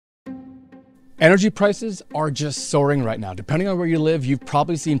Energy prices are just soaring right now. Depending on where you live, you've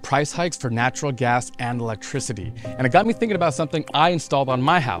probably seen price hikes for natural gas and electricity. And it got me thinking about something I installed on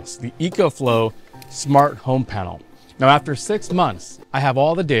my house, the EcoFlow Smart Home Panel. Now, after 6 months, I have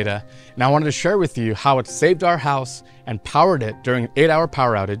all the data, and I wanted to share with you how it saved our house and powered it during an 8-hour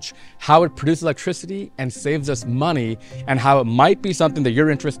power outage, how it produced electricity and saves us money, and how it might be something that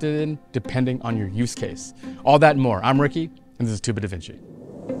you're interested in depending on your use case. All that and more. I'm Ricky, and this is Too Bit to Vinci.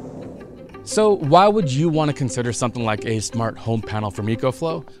 So why would you want to consider something like a smart home panel from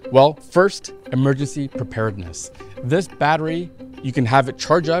EcoFlow? Well, first, emergency preparedness. This battery, you can have it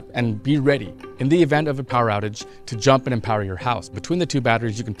charge up and be ready in the event of a power outage to jump in and power your house. Between the two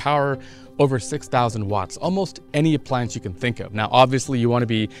batteries, you can power over 6,000 watts, almost any appliance you can think of. Now, obviously, you want to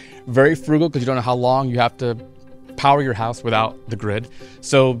be very frugal because you don't know how long you have to power your house without the grid.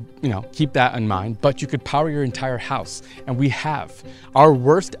 So, keep that in mind, but you could power your entire house. And we have. Our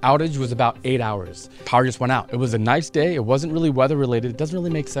worst outage was about 8 hours. Power just went out. It was a nice day. It wasn't really weather related. It doesn't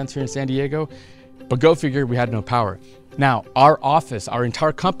really make sense here in San Diego, but go figure, we had no power. Now, our office, our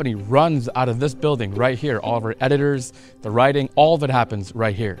entire company runs out of this building right here. All of our editors, the writing, all of it happens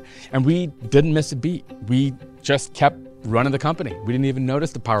right here. And we didn't miss a beat. We just kept running the company. We didn't even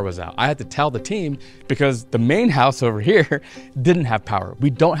notice the power was out. I had to tell the team because the main house over here didn't have power. We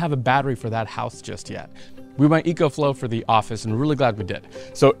don't have a battery for that house just yet. We went EcoFlow for the office and we're really glad we did.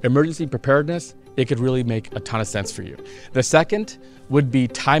 So emergency preparedness, it could really make a ton of sense for you. The second would be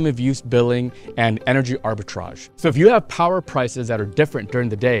time of use billing and energy arbitrage. So if you have power prices that are different during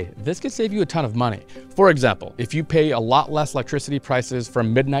the day, this could save you a ton of money. For example, if you pay a lot less electricity prices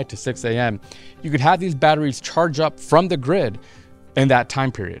from midnight to 6 a.m., you could have these batteries charge up from the grid in that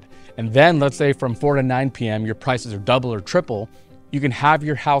time period. And then let's say from 4 to 9 p.m., your prices are double or triple, you can have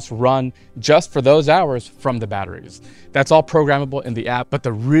your house run just for those hours from the batteries. That's all programmable in the app, but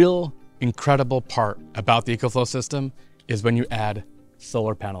the real incredible part about the EcoFlow system is when you add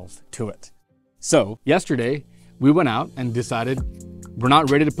solar panels to it. So yesterday we went out and decided we're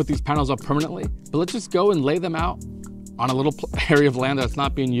not ready to put these panels up permanently, but let's just go and lay them out on a little area of land that's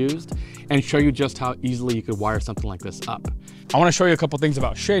not being used and show you just how easily you could wire something like this up. I want to show you a couple things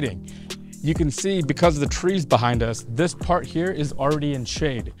about shading. You can see because of the trees behind us, this part here is already in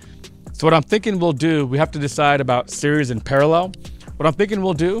shade. So what I'm thinking we'll do, we have to decide about series and parallel. What I'm thinking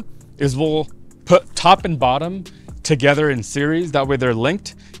we'll do is we'll put top and bottom together in series, that way they're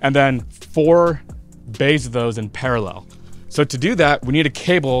linked, and then 4 bays of those in parallel. So to do that, we need a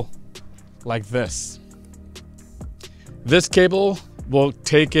cable like this. This cable will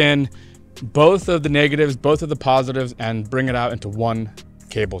take in both of the negatives, both of the positives, and bring it out into one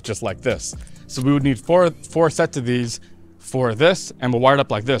cable, just like this. So we would need four sets of these for this, and we'll wire it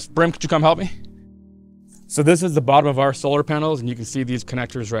up like this. Brim, could you come help me? So this is the bottom of our solar panels, and you can see these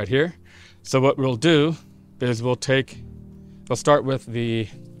connectors right here. So what we'll do is we'll start with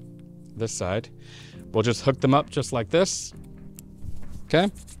this side. We'll just hook them up just like this,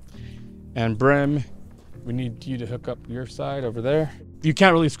 okay? And Brim, we need you to hook up your side over there. You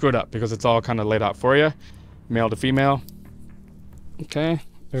can't really screw it up because it's all kind of laid out for you, male to female. Okay,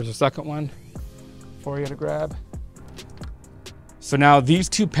 there's a second one for you to grab. So now these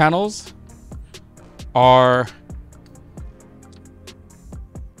two panels are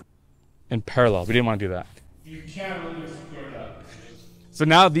in parallel. We didn't want to do that. You can't really screw it up. So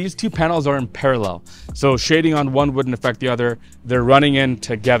now these two panels are in parallel. So shading on one wouldn't affect the other. They're running in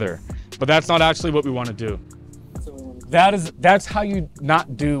together. But that's not actually what we want to do. That's how you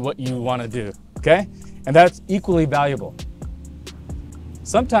not do what you want to do, okay? And that's equally valuable.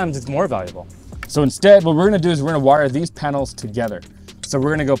 Sometimes it's more valuable. So instead, what we're going to do is we're going to wire these panels together. So we're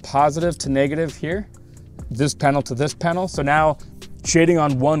going to go positive to negative here, this panel to this panel. So now shading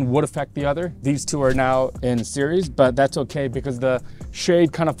on one would affect the other. These two are now in series, but that's okay because the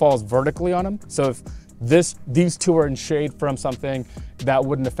shade kind of falls vertically on them. So if these two are in shade from something, that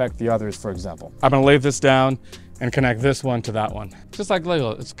wouldn't affect the others, for example. I'm gonna lay this down and connect this one to that one. Just like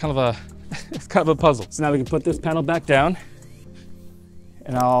Lego, it's kind of a puzzle. So now we can put this panel back down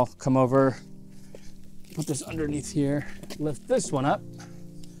and I'll come over, put this underneath here, lift this one up.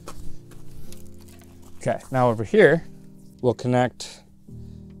 Okay, now over here, we'll connect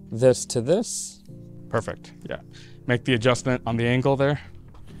this to this. Perfect, yeah. Make the adjustment on the angle there.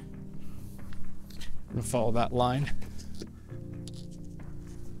 I'm gonna follow that line.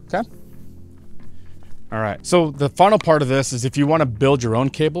 Okay. All right, so the final part of this is if you wanna build your own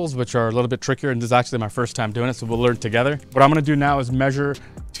cables, which are a little bit trickier, and this is actually my first time doing it, so we'll learn together. What I'm gonna do now is measure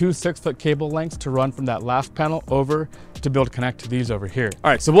 2 6-foot cable lengths to run from that last panel over to be able to connect to these over here.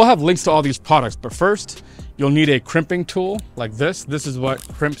 All right, so we'll have links to all these products, but first, you'll need a crimping tool like this. This is what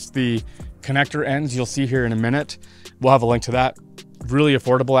crimps the connector ends you'll see here in a minute. We'll have a link to that. Really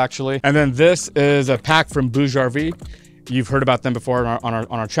affordable, actually. And then this is a pack from Bouge RV. You've heard about them before on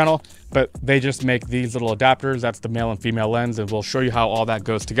our channel, but they just make these little adapters. That's the male and female lens, and we'll show you how all that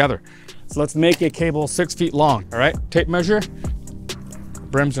goes together. So let's make a cable 6 feet long, all right? Tape measure,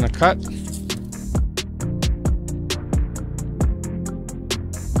 brim's gonna cut.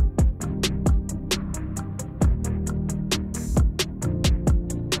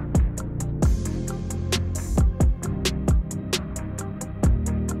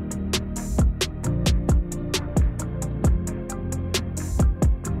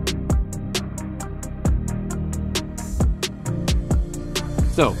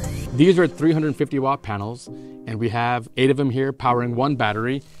 So these are 350 watt panels, and we have 8 of them here powering 1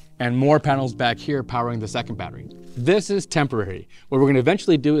 battery and more panels back here powering the second battery. This is temporary. What we're gonna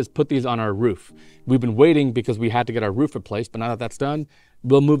eventually do is put these on our roof. We've been waiting because we had to get our roof replaced, but now that that's done,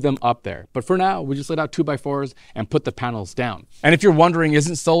 we'll move them up there. But for now, we just laid out 2x4s and put the panels down. And if you're wondering,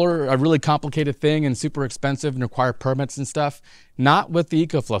 isn't solar a really complicated thing and super expensive and require permits and stuff? Not with the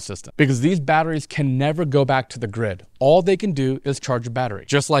EcoFlow system, because these batteries can never go back to the grid. All they can do is charge a battery,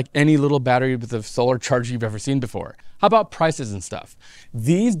 just like any little battery with a solar charger you've ever seen before. How about prices and stuff?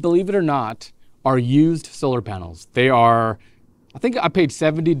 These, believe it or not, are used solar panels. They are, I think I paid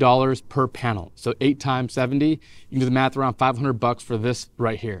 $70 per panel. So 8 times 70, you can do the math, around 500 bucks for this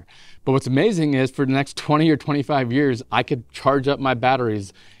right here. But what's amazing is for the next 20 or 25 years, I could charge up my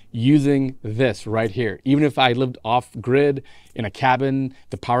batteries using this right here. Even if I lived off grid in a cabin,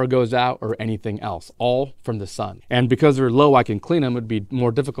 the power goes out or anything else, all from the sun. And because they're low, I can clean them. It would be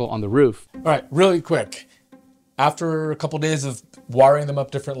more difficult on the roof. All right, really quick. After a couple days of wiring them up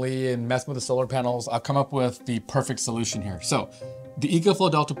differently and messing with the solar panels, I've come up with the perfect solution here. So the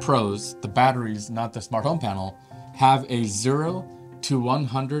EcoFlow Delta Pros, the batteries, not the smart home panel, have a 0 to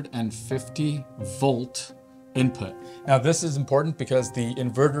 150 volt input. Now this is important because the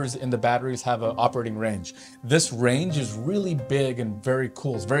inverters in the batteries have an operating range. This range is really big and very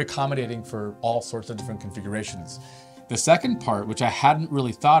cool. It's very accommodating for all sorts of different configurations. The second part, which I hadn't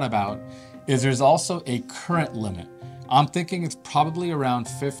really thought about, is there's also a current limit. I'm thinking it's probably around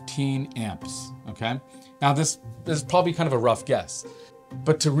 15 amps, okay? Now this is probably kind of a rough guess,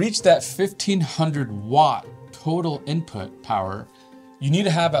 but to reach that 1500 watt total input power, you need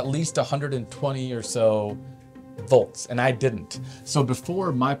to have at least 120 or so volts, and I didn't. So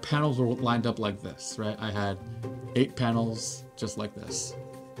before, my panels were lined up like this, right? I had 8 panels just like this,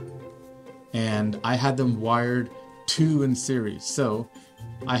 and I had them wired 2 in series. So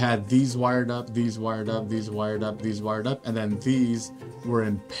I had these wired up, these wired up, these wired up, these wired up, and then these were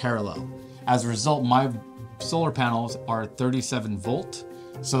in parallel. As a result, my solar panels are 37 volt.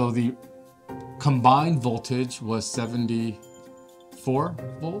 So the combined voltage was 74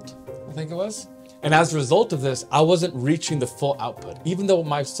 volt, I think it was. And as a result of this, I wasn't reaching the full output, even though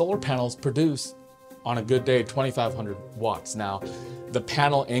my solar panels produce on a good day 2,500 watts. Now, the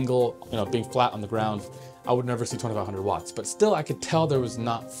panel angle, being flat on the ground, I would never see 2,500 watts, but still I could tell there was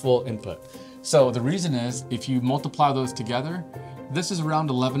not full input. So the reason is, if you multiply those together, this is around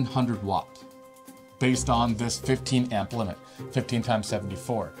 1,100 watt based on this 15 amp limit, 15 times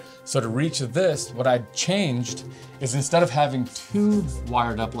 74. So to reach this, what I changed is, instead of having 2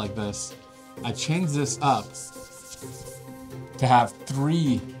 wired up like this, I changed this up to have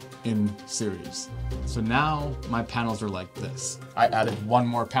 3 in series. So now my panels are like this. I added 1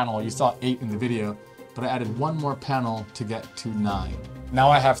 more panel. You saw 8 in the video, but I added 1 more panel to get to 9. Now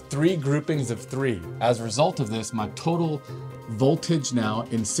I have 3 groupings of 3. As a result of this, my total voltage now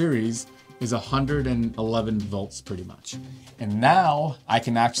in series is 111 volts pretty much. And now I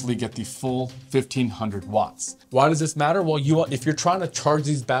can actually get the full 1500 watts. Why does this matter? Well, if you're trying to charge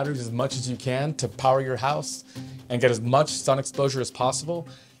these batteries as much as you can to power your house and get as much sun exposure as possible,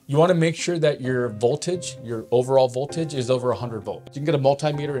 you want to make sure that your voltage, your overall voltage, is over 100 volts. You can get a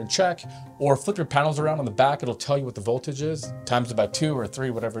multimeter and check, or flip your panels around on the back. It'll tell you what the voltage is, times it by 2 or 3,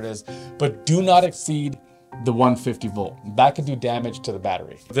 whatever it is. But do not exceed the 150 volt. That could do damage to the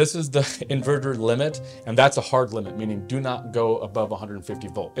battery. This is the inverter limit, and that's a hard limit, meaning do not go above 150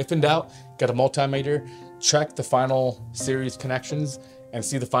 volt. If in doubt, get a multimeter, check the final series connections, and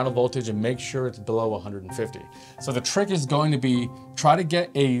see the final voltage and make sure it's below 150. So the trick is going to be, try to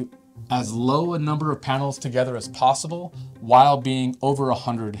get as low a number of panels together as possible while being over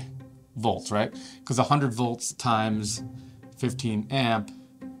 100 volts, right? Because 100 volts times 15 amp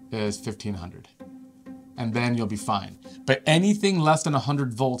is 1500. And then you'll be fine. But anything less than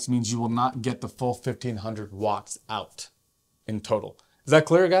 100 volts means you will not get the full 1500 watts out in total. Is that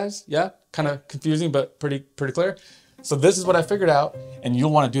clear, guys? Yeah? Kind of confusing, but pretty clear. So this is what I figured out, and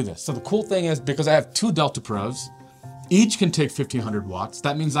you'll want to do this. So the cool thing is, because I have 2 Delta Pros, each can take 1500 watts.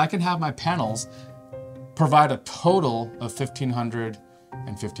 That means I can have my panels provide a total of 1500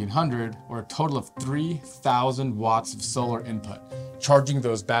 and 1500, or a total of 3000 watts of solar input, charging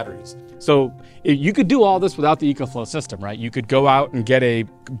those batteries. So you could do all this without the EcoFlow system, right? You could go out and get a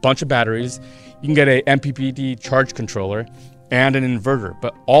bunch of batteries. You can get a MPPT charge controller and an inverter,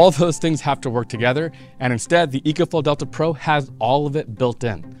 but all of those things have to work together. And instead, the EcoFlow Delta Pro has all of it built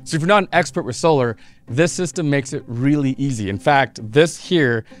in. So if you're not an expert with solar, this system makes it really easy. In fact, this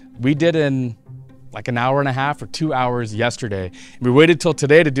here, we did in like an hour and a half or 2 hours yesterday. We waited till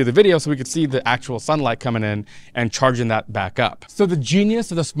today to do the video so we could see the actual sunlight coming in and charging that back up. So the genius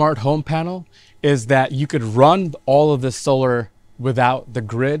of the smart home panel is that you could run all of this solar without the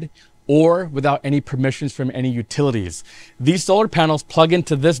grid or without any permissions from any utilities. These solar panels plug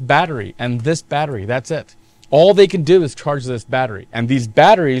into this battery and this battery, that's it. All they can do is charge this battery. And these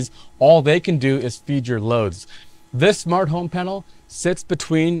batteries, all they can do is feed your loads. This smart home panel sits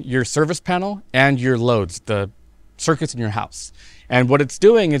between your service panel and your loads, the circuits in your house. And what it's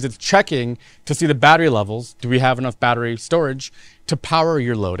doing is it's checking to see the battery levels. Do we have enough battery storage to power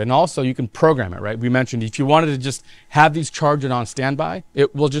your load? And also you can program it, right? We mentioned if you wanted to just have these charging on standby,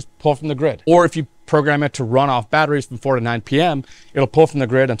 it will just pull from the grid. Or if you program it to run off batteries from 4 to 9 p.m., it'll pull from the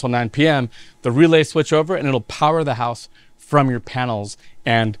grid until 9 p.m. The relay switch over and it'll power the house from your panels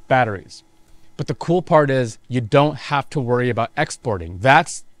and batteries. But the cool part is you don't have to worry about exporting.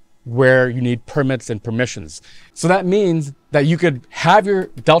 That's where you need permits and permissions. So that means that you could have your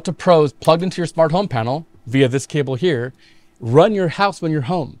Delta Pros plugged into your smart home panel via this cable here, run your house when you're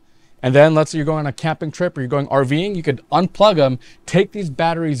home. And then let's say you're going on a camping trip or you're going RVing, you could unplug them, take these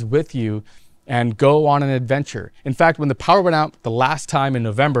batteries with you and go on an adventure. In fact, when the power went out the last time in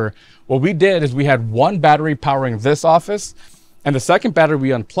November, what we did is we had one battery powering this office, and the second battery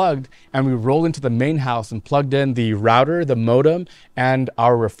we unplugged and we rolled into the main house and plugged in the router, the modem, and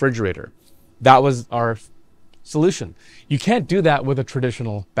our refrigerator. That was our solution. You can't do that with a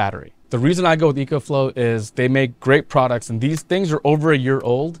traditional battery. The reason I go with EcoFlow is they make great products, and these things are over a year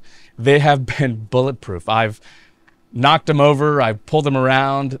old. They have been bulletproof. I've knocked them over, I've pulled them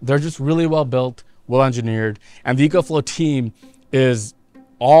around. They're just really well built, well engineered, and the EcoFlow team is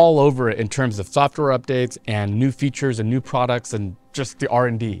all over it in terms of software updates and new features and new products and just the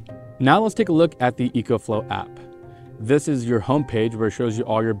R&D. Now let's take a look at the EcoFlow app. This is your homepage where it shows you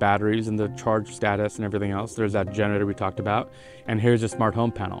all your batteries and the charge status and everything else. There's that generator we talked about, and here's the smart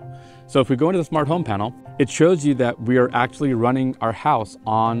home panel. So if we go into the smart home panel, it shows you that we are actually running our house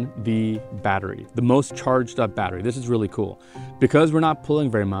on the battery, the most charged up battery. This is really cool. Because we're not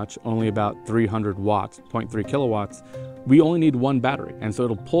pulling very much, only about 300 watts, 0.3 kilowatts, we only need one battery. And so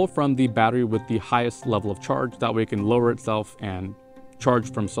it'll pull from the battery with the highest level of charge. That way it can lower itself and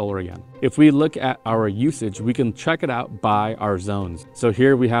charge from solar again. If we look at our usage, we can check it out by our zones. So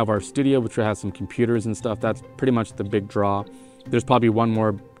here we have our studio, which has some computers and stuff. That's pretty much the big draw. There's probably one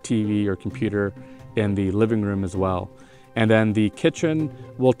more TV or computer in the living room as well. And then the kitchen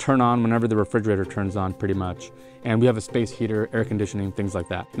will turn on whenever the refrigerator turns on pretty much. And we have a space heater, air conditioning, things like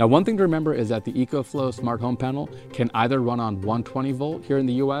that. Now, one thing to remember is that the EcoFlow smart home panel can either run on 120 volt here in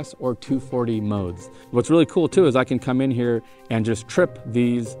the US or 240 modes. What's really cool too is I can come in here and just trip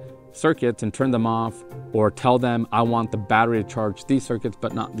these circuits and turn them off, or tell them I want the battery to charge these circuits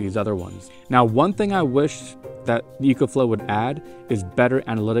but not these other ones. Now, one thing I wish that EcoFlow would add is better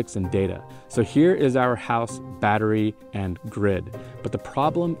analytics and data. So here is our house battery and grid. But the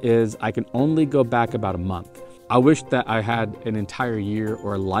problem is I can only go back about a month. I wish that I had an entire year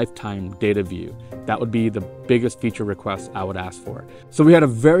or a lifetime data view. That would be the biggest feature request I would ask for. So we had a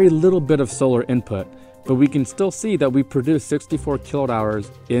very little bit of solar input, but we can still see that we produced 64 kilowatt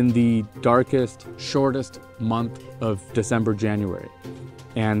hours in the darkest, shortest month of December, January.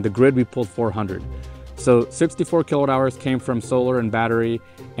 And the grid, we pulled 400. So 64 kilowatt hours came from solar and battery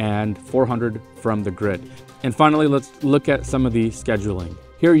and 400 from the grid. And finally, let's look at some of the scheduling.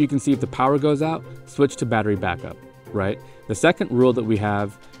 Here you can see if the power goes out, switch to battery backup, right? The second rule that we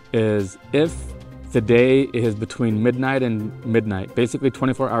have is if the day is between midnight and midnight, basically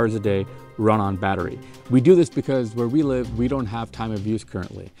 24 hours a day, run on battery. We do this because where we live, we don't have time of use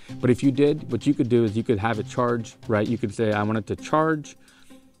currently. But if you did, what you could do is you could have it charge, right? You could say, I want it to charge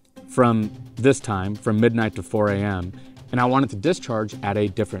from this time, from midnight to 4 a.m., and I want it to discharge at a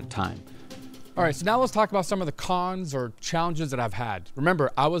different time. All right, so now let's talk about some of the cons or challenges that I've had.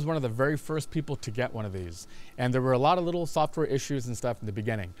 Remember, I was one of the very first people to get one of these, and there were a lot of little software issues and stuff in the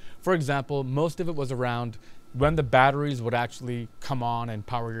beginning. For example, most of it was around when the batteries would actually come on and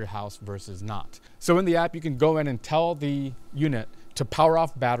power your house versus not. So in the app, you can go in and tell the unit to power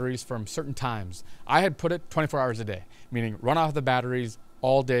off batteries from certain times. I had put it 24 hours a day, meaning run off the batteries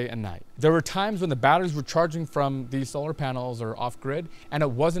all day and night. There were times when the batteries were charging from these solar panels or off grid, and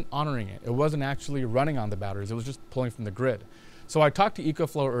it wasn't honoring it. It wasn't actually running on the batteries. It was just pulling from the grid. So I talked to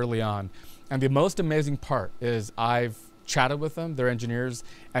EcoFlow early on, and the most amazing part is I've chatted with them, their engineers,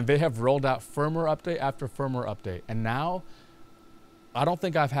 and they have rolled out firmware update after firmware update. And now I don't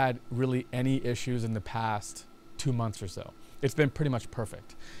think I've had really any issues in the past 2 months or so. It's been pretty much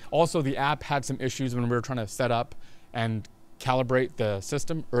perfect. Also, the app had some issues when we were trying to set up and calibrate the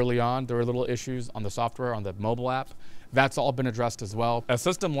system early on. There were little issues on the software on the mobile app. That's all been addressed as well. A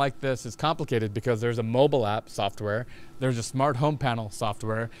system like this is complicated because there's a mobile app software, there's a smart home panel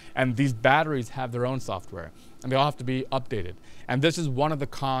software, and these batteries have their own software, and they all have to be updated. And this is one of the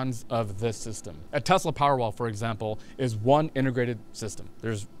cons of this system. A Tesla Powerwall, for example, is one integrated system.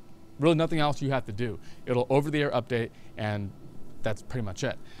 There's really nothing else you have to do. It'll over-the-air update, and that's pretty much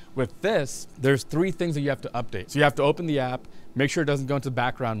it. With this, there's 3 things that you have to update. So you have to open the app, make sure it doesn't go into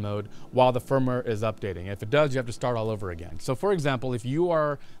background mode while the firmware is updating. If it does, you have to start all over again. So for example, if you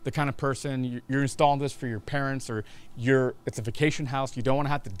are the kind of person, you're installing this for your parents, or it's a vacation house, you don't want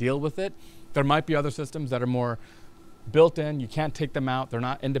to have to deal with it, there might be other systems that are more built in, you can't take them out, they're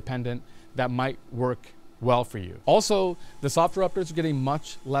not independent, that might work well for you. Also, the software updates are getting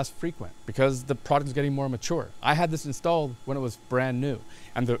much less frequent because the product is getting more mature. I had this installed when it was brand new,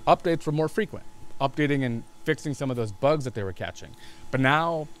 and the updates were more frequent, updating and fixing some of those bugs that they were catching. But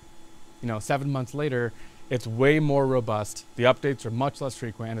now, 7 months later, it's way more robust. The updates are much less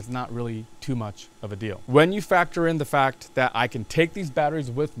frequent, and it's not really too much of a deal. When you factor in the fact that I can take these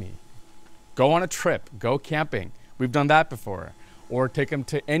batteries with me, go on a trip, go camping, we've done that before, or take them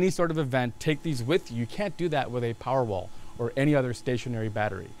to any sort of event, take these with you. You can't do that with a Powerwall or any other stationary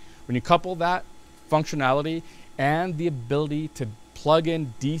battery. When you couple that functionality and the ability to plug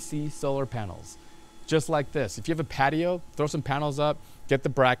in DC solar panels, just like this. If you have a patio, throw some panels up, get the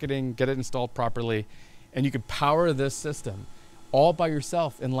bracketing, get it installed properly, and you can power this system all by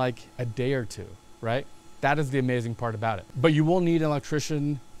yourself in like a day or two, right? That is the amazing part about it. But you will need an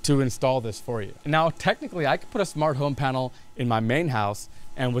electrician to install this for you. Now, technically, I could put a smart home panel in my main house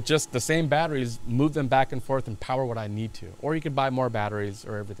and with just the same batteries, move them back and forth and power what I need to. Or you could buy more batteries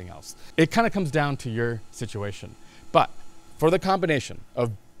or everything else. It kind of comes down to your situation. But for the combination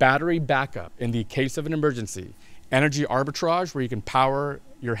of battery backup in the case of an emergency, energy arbitrage where you can power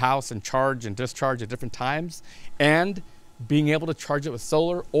your house and charge and discharge at different times, and being able to charge it with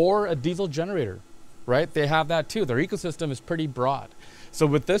solar or a diesel generator, right? They have that too. Their ecosystem is pretty broad. So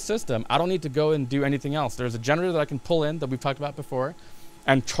with this system, I don't need to go and do anything else. There's a generator that I can pull in that we've talked about before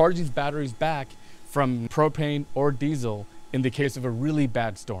and charge these batteries back from propane or diesel in the case of a really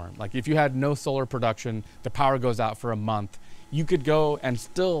bad storm. Like if you had no solar production, the power goes out for a month, you could go and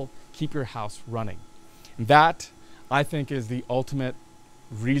still keep your house running. And that, I think, is the ultimate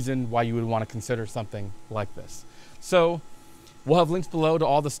reason why you would want to consider something like this. So we'll have links below to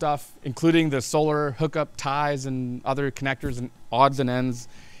all the stuff, including the solar hookup ties and other connectors and odds and ends.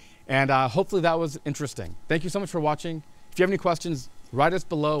 And hopefully that was interesting. Thank you so much for watching. If you have any questions, write us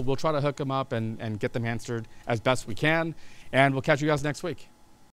below. We'll try to hook them up and get them answered as best we can. And we'll catch you guys next week.